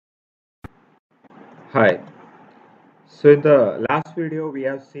Hi. So in the last video, we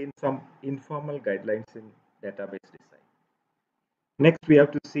have seen some informal guidelines in database design. Next, we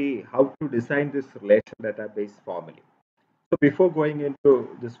have to see how to design this relational database formally. So before going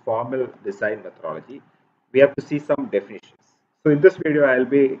into this formal design methodology, we have to see some definitions. So in this video, I'll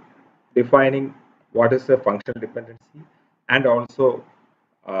be defining what is a functional dependency and also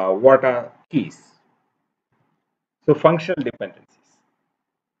what are keys. So functional dependencies.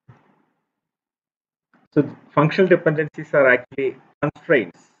 So functional dependencies are actually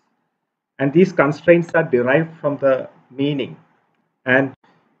constraints, and these constraints are derived from the meaning and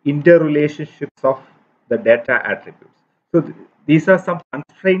interrelationships of the data attributes. So these are some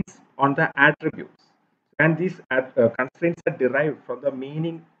constraints on the attributes, and these constraints are derived from the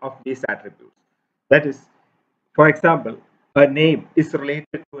meaning of these attributes. That is, for example, a name is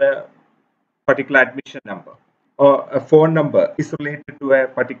related to a particular admission number, or a phone number is related to a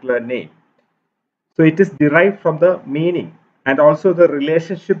particular name. So it is derived from the meaning and also the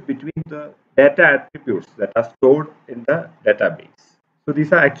relationship between the data attributes that are stored in the database. So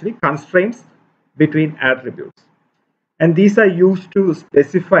these are actually constraints between attributes. And these are used to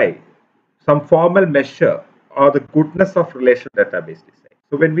specify some formal measure or the goodness of relational database design.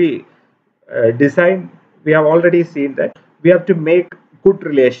 So when we design, we have already seen that we have to make good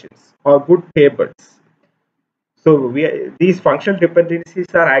relations or good tables. So these functional dependencies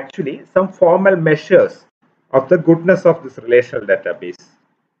are actually some formal measures of the goodness of this relational database,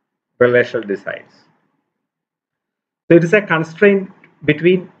 relational designs. So it is a constraint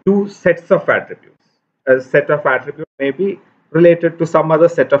between two sets of attributes. A set of attributes may be related to some other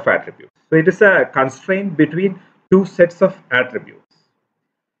set of attributes. So it is a constraint between two sets of attributes.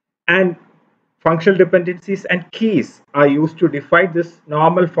 And functional dependencies and keys are used to define this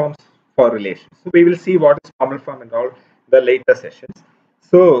normal forms for relations. So we will see what is normal form in all the later sessions.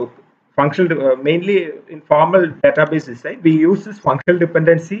 So functional, mainly in formal database design, we use this functional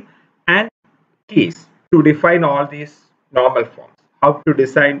dependency and keys to define all these normal forms, how to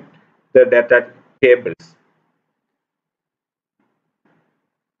design the data tables.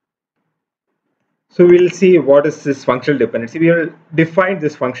 So we'll see what is this functional dependency. We will define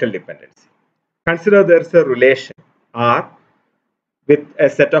this functional dependency. Consider there's a relation R with a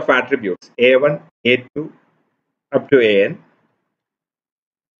set of attributes A1, A2 up to AN.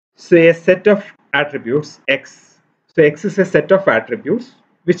 So a set of attributes X. So X is a set of attributes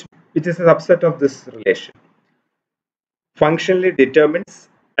which is a subset of this relation. Functionally determines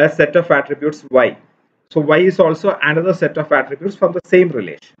a set of attributes Y. So Y is also another set of attributes from the same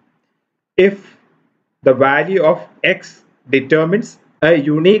relation. If the value of X determines a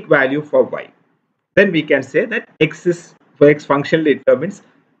unique value for Y, then we can say that X functionally determines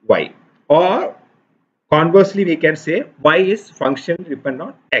Y. Or conversely, we can say Y is functionally dependent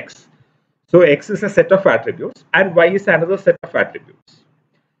on X. So X is a set of attributes and Y is another set of attributes.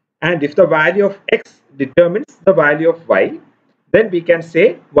 And if the value of X determines the value of Y, then we can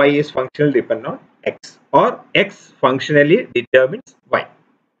say Y is functionally dependent on X, or X functionally determines Y.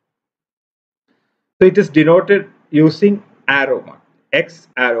 So it is denoted using arrow mark, X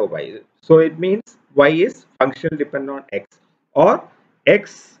arrow Y. So it means Y is functionally dependent on X, or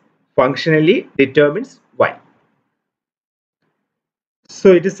X functionally determines Y.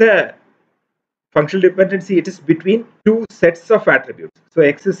 So it is a functional dependency. It is between two sets of attributes. So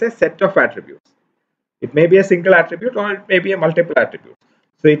X is a set of attributes. It may be a single attribute or it may be a multiple attribute.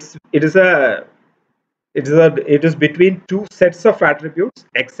 So it is between two sets of attributes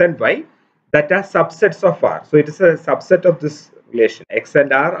X and Y that are subsets of R. So it is a subset of this relation. X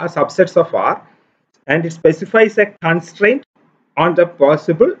and R are subsets of R, and it specifies a constraint on the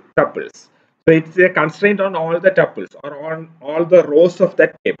possible tuples. So it's a constraint on all the tuples or on all the rows of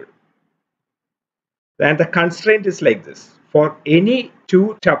that table. And the constraint is like this: for any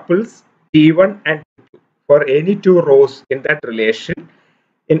two tuples T1 and T2, for any two rows in that relation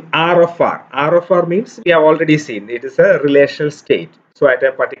in R of R. R of R means we have already seen it is a relational state. So at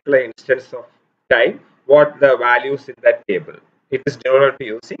a particular instance of time, what the values in that table, it is denoted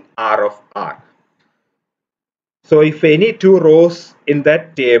using R of R. So if any two rows in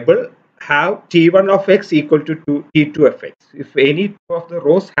that table have T1 of X equal to T2 of X, if any two of the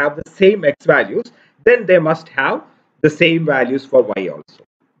rows have the same X values, then they must have the same values for Y also.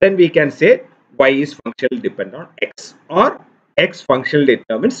 Then we can say Y is functionally dependent on X, or X functionally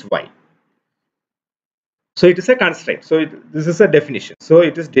determines Y. So it is a constraint. So this is a definition. So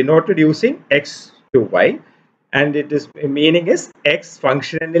it is denoted using X to Y, and it is meaning is X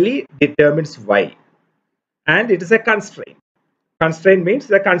functionally determines Y, and it is a constraint. Constraint means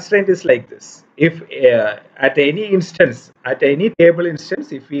the constraint is like this. If at any instance, at any table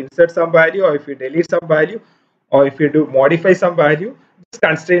instance, if we insert some value or if we delete some value or if we do modify some value, this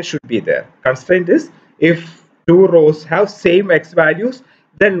constraint should be there. Constraint is if two rows have same x values,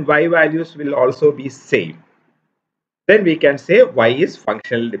 then y values will also be same. Then we can say y is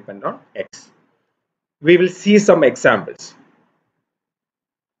functionally dependent on x. We will see some examples.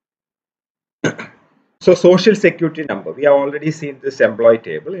 So social security number, we have already seen this employee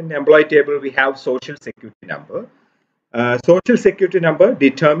table. In employee table, we have social security number. Social security number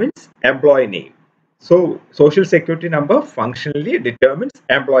determines employee name. So social security number functionally determines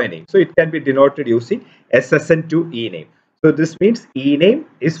employee name. So it can be denoted using SSN to E name. So this means E name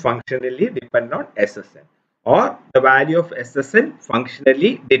is functionally dependent on SSN, or the value of SSN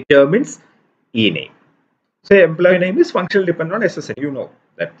functionally determines E name. So employee name is functionally dependent on SSN. You know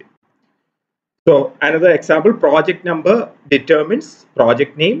that thing. So another example, project number determines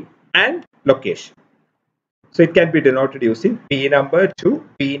project name and location. So it can be denoted using P number to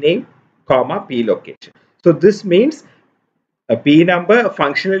P name, comma, P location. So this means a P number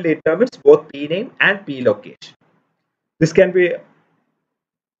functionally determines both P name and P location. This can be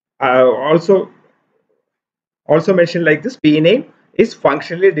also mentioned like this. P name is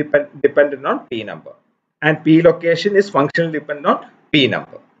functionally dependent on P number, and P location is functionally dependent on P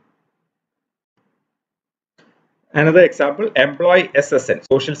number. Another example, employee SSN,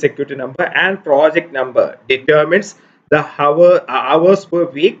 social security number, and project number determines the hours per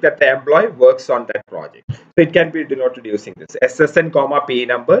week that the employee works on that project. So it can be denoted using this SSN, comma, P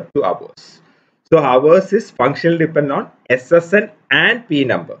number to hours. So hours is functionally dependent on SSN and P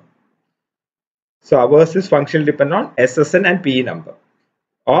number. So hours is functionally dependent on SSN and P number.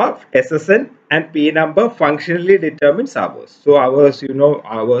 Or SSN and P number functionally determines hours. So hours, you know,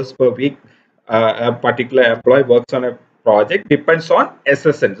 hours per week a particular employee works on a project depends on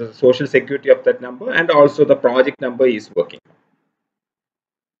SSN, the social security of that number, and also the project number is working.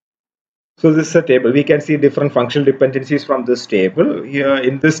 So this is a table. We can see different functional dependencies from this table. Here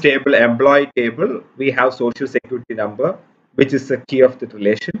in this table, employee table, we have social security number, which is the key of the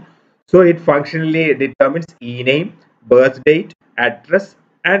relation. So it functionally determines E name, birth date, address,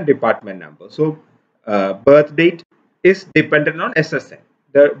 and department number. So birth date is dependent on SSN.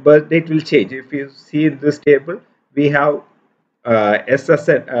 The birth date will change. If you see in this table, we have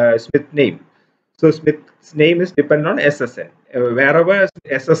SSN, Smith name. So Smith's name is dependent on SSN. Wherever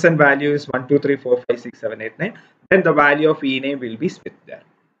SSN value is 1, 2, 3, 4, 5, 6, 7, 8, 9, then the value of E name will be Smith there.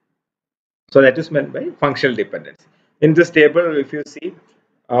 So that is meant by functional dependency. In this table, if you see,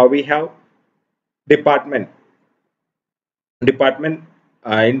 we have department. In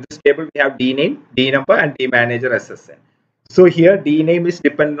this table, we have D name, D number, and D manager SSN. So here D name is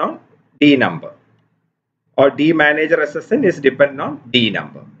dependent on D number, or D manager SSN is dependent on D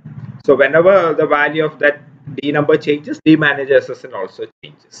number. So whenever the value of that D number changes, D manager SSN also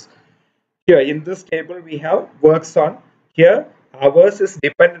changes. Here in this table we have works on. Here hours is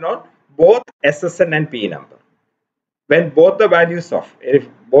dependent on both SSN and P number. When both the values of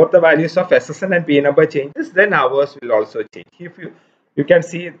SSN and P number changes, then hours will also change. If you can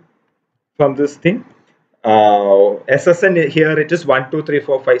see from this thing, SSN here it is 1, 2, 3,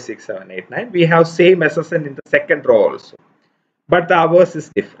 4, 5, 6, 7, 8, 9. We have same SSN in the second row also, but the hours is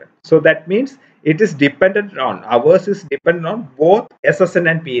different. So that means it is dependent on, hours is dependent on both SSN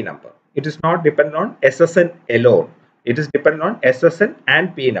and P number. It is not dependent on SSN alone. It is dependent on SSN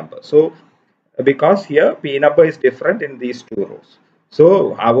and P number. So because here P number is different in these two rows.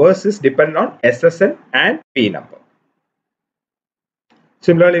 So hours is dependent on SSN and P number.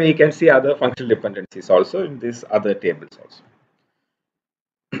 Similarly, we can see other functional dependencies also in these other tables also.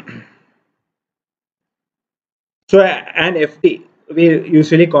 So an FD, we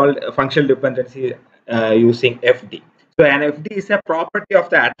usually call functional dependency using FD. So an FD is a property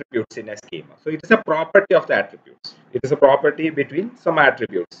of the attributes in a schema. So it is a property of the attributes. It is a property between some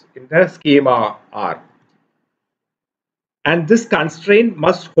attributes in the schema R. And this constraint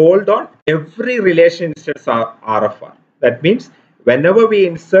must hold on every relation instance R of R. That means whenever we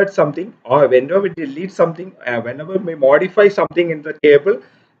insert something or whenever we delete something, whenever we modify something in the table,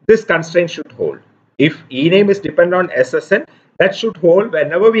 this constraint should hold. If E name is dependent on SSN, that should hold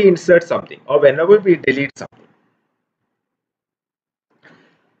whenever we insert something or whenever we delete something.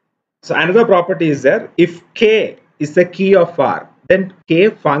 So another property is there. If K is the key of R, then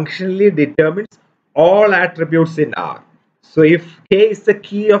K functionally determines all attributes in R. So if K is the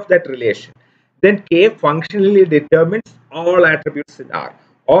key of that relation, then K functionally determines all attributes in R.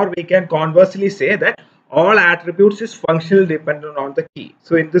 Or we can conversely say that all attributes is functionally dependent on the key.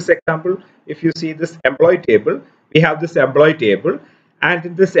 So in this example, if you see this employee table, we have this employee table, and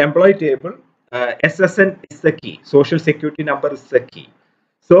in this employee table, SSN is the key, social security number is the key.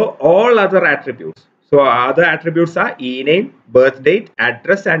 So all other attributes, so other attributes are e-name, birth date,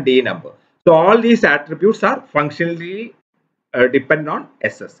 address, and D number. So all these attributes are functionally depend on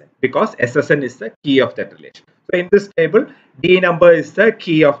SSN, because SSN is the key of that relation. So in this table, D number is the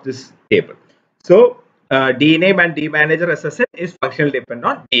key of this table. So D name and D manager SSN is functionally depend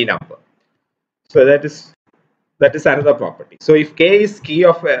on D number. So that is another property. So if K is key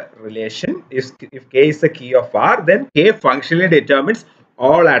of a relation, if K is the key of R, then K functionally determines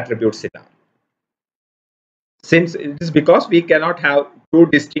all attributes in R. Since it is because we cannot have two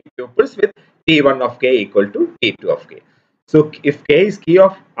distinct tuples with T1 of K equal to T2 of K. So if K is key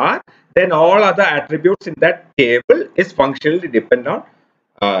of R, then all other attributes in that table is functionally dependent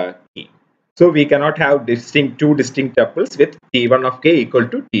on K. So we cannot have two distinct tuples with T1 of K equal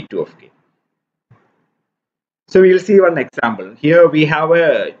to T2 of K. So we'll see one example. Here we have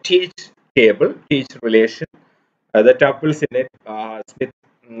a teach table, teach relation. The tuples in it,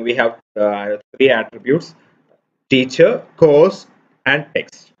 we have three attributes: teacher, course, and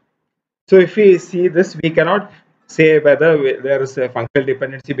text. So if we see this, we cannot say whether there is a functional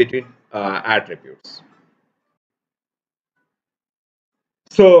dependency between attributes.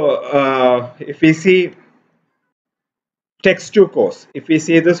 So if we see text to course, if we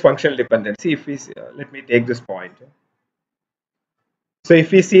see this functional dependency, if we see, let me take this point. So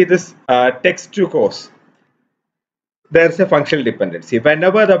if we see this text to course, there's a functional dependency.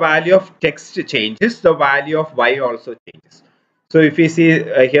 Whenever the value of text changes, the value of y also changes. So if we see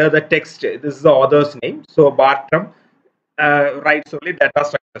here the text, this is the author's name. So Bartram writes only data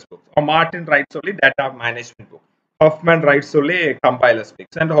structures book, or Martin writes only data management book. Hoffman writes only compilers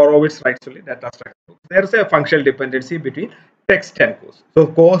books, and Horowitz writes only data structure books. There's a functional dependency between text and course. So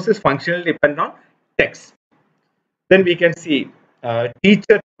course is functionally dependent on text. Then we can see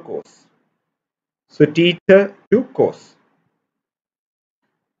teacher to course. So teacher to course.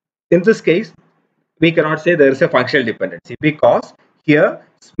 In this case, we cannot say there is a functional dependency, because here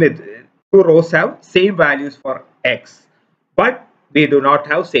Smith, two rows have same values for x, but we do not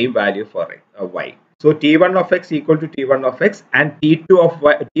have same value for y. So T1 of x equal to T1 of x, and T2 of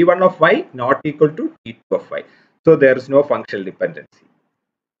y, T1 of y not equal to T2 of y. So there is no functional dependency.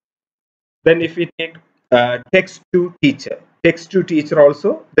 Then if we take text to teacher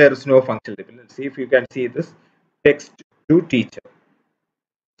also, there is no functional dependency. If you can see this, text to teacher,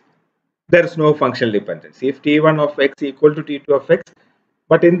 there is no functional dependency. If T1 of x equal to T2 of x,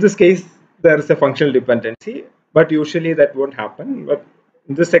 but in this case, there is a functional dependency, but usually that won't happen. But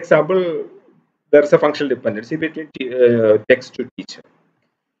in this example, there is a functional dependency between text to teacher.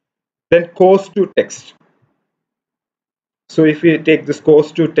 Then course to text. So if we take this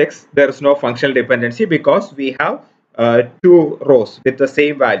course to text, there is no functional dependency, because we have two rows with the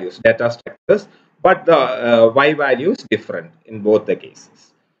same values, data structures, but the y value is different in both the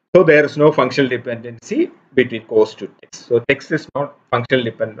cases. So there is no functional dependency between course to text. So text is not functionally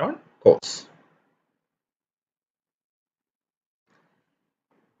dependent on course.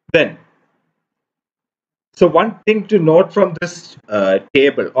 Then, so one thing to note from this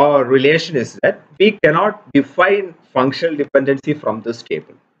table or relation is that we cannot define functional dependency from this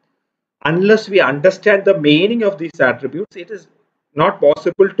table. Unless we understand the meaning of these attributes, it is not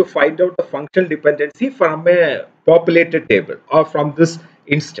possible to find out the functional dependency from a populated table or from this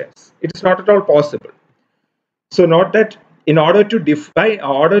instance. It is not at all possible. So note that in order to define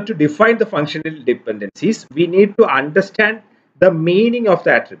the functional dependencies, we need to understand the meaning of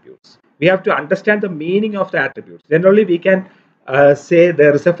the attributes. We have to understand the meaning of the attributes. Then only we can say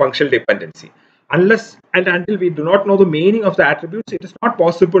there is a functional dependency. Unless and until we do not know the meaning of the attributes, it is not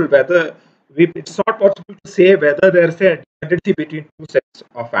possible it's not possible to say whether there is a dependency between two sets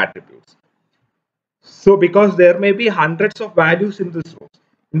of attributes. So because there may be hundreds of values in this rows.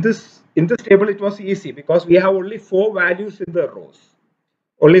 In this table, it was easy because we have only 4 values in the rows.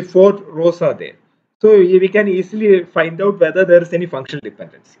 Only 4 rows are there. So we can easily find out whether there is any functional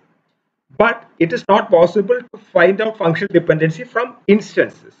dependency. But it is not possible to find out functional dependency from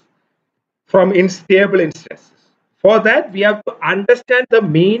instances, from stable instances. For that, we have to understand the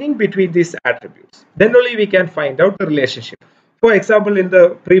meaning between these attributes. Then only we can find out the relationship. For example, in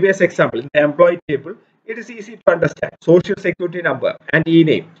the previous example, in the employee table, it is easy to understand social security number and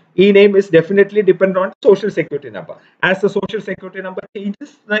e-name. E-name is definitely dependent on social security number. As the social security number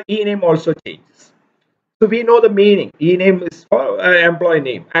changes, the e-name also changes. So we know the meaning. E-name is for employee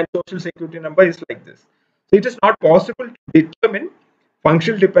name and social security number is like this. So it is not possible to determine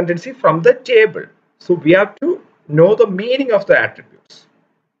functional dependency from the table. So we have to know the meaning of the attributes.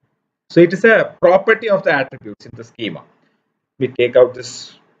 So it is a property of the attributes in the schema. We take out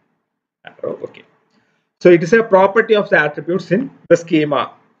this arrow. Okay. So it is a property of the attributes in the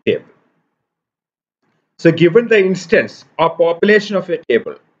schema table. So given the instance or population of a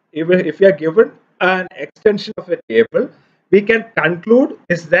table, even if we are given an extension of a table, we can conclude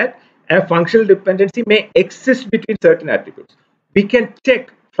is that a functional dependency may exist between certain attributes. We can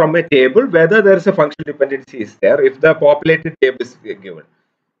check from a table whether there is a functional dependency is there if the populated table is given.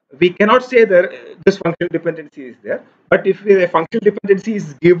 We cannot say that this functional dependency is there, but if a functional dependency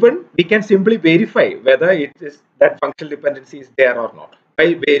is given, we can simply verify whether it is that functional dependency is there or not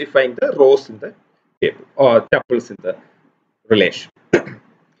by verifying the rows in the table or tuples in the relation.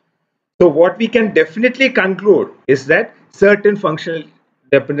 So what we can definitely conclude is that certain functional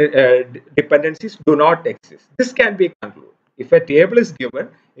dependencies do not exist. This can be concluded. If a table is given,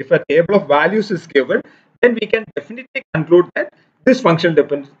 if a table of values is given, then we can definitely conclude that this functional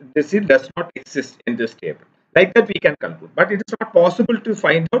dependency does not exist in this table. Like that we can conclude. But it is not possible to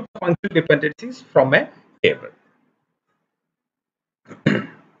find out functional dependencies from a table.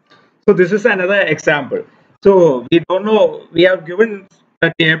 So this is another example. So we don't know, we have given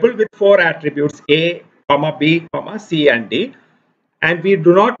a table with 4 attributes A, comma B, comma C and D, and we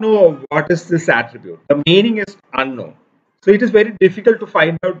do not know what is this attribute. The meaning is unknown. So it is very difficult to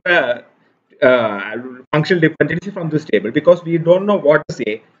find out the functional dependency from this table because we don't know what is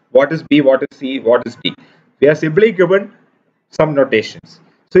A, what is B, what is C, what is D. We are simply given some notations.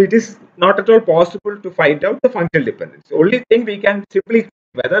 So it is not at all possible to find out the functional dependency. The only thing we can simply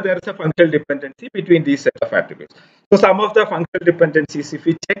whether there is a functional dependency between these set of attributes. So some of the functional dependencies, if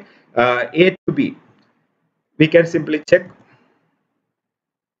we check A to B, we can simply check.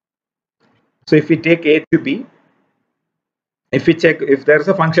 So if we take A to B, if we check if there is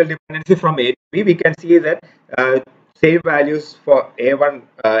a functional dependency from A to B, we can see that same values for A1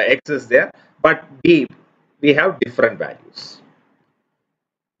 X is there, but B, we have different values.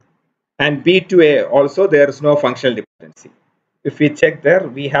 And B to A also, there is no functional dependency. If we check there,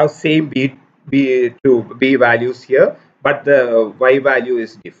 we have same B to B values here, but the Y value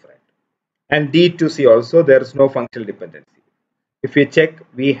is different. And D to C also, there is no functional dependency. If we check,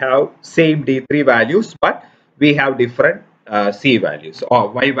 we have same D3 values, but we have different C values or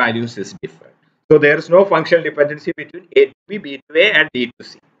Y values is different. So there is no functional dependency between A to B, B to A, and D to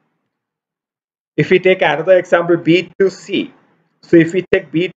C. If we take another example, B to C. So if we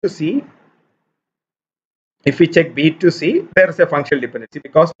check B to C, if we check B to C, there is a functional dependency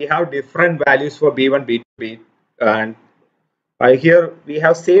because we have different values for B1, B2, B, and here we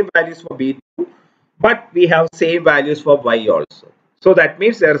have same values for B2, but we have same values for Y also. So that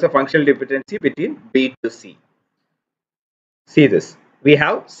means there is a functional dependency between B to C. See this. We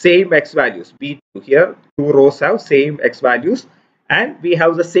have same X values. B2 here, 2 rows have same X values, and we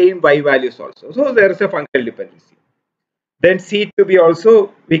have the same Y values also. So there is a functional dependency. Then C to B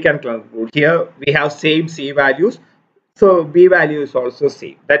also we can conclude. Here we have same C values. So B value is also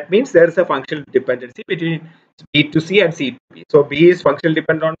same. That means there is a functional dependency between B to C and C to B. So B is functional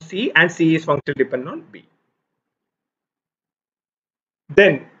dependent on C and C is functional dependent on B.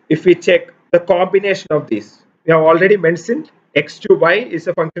 Then if we check the combination of these, we have already mentioned X to Y is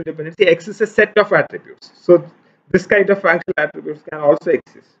a functional dependency. X is a set of attributes. So this kind of functional attributes can also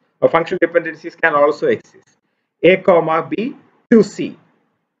exist, or functional dependencies can also exist. A comma B to C.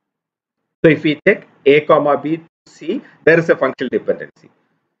 So if we check A comma B to C, there is a functional dependency.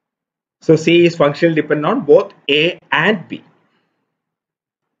 So C is functional dependent on both A and B.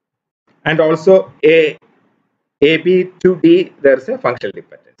 And also AB to D, there is a functional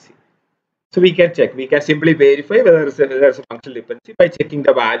dependency. So we can check, we can simply verify whether there is a functional dependency by checking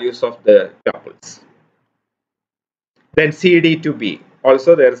the values of the tuples. Then CD to B,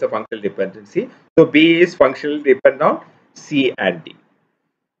 also there is a functional dependency. So B is functionally dependent on C and D.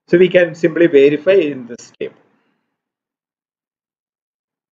 So we can simply verify in this table.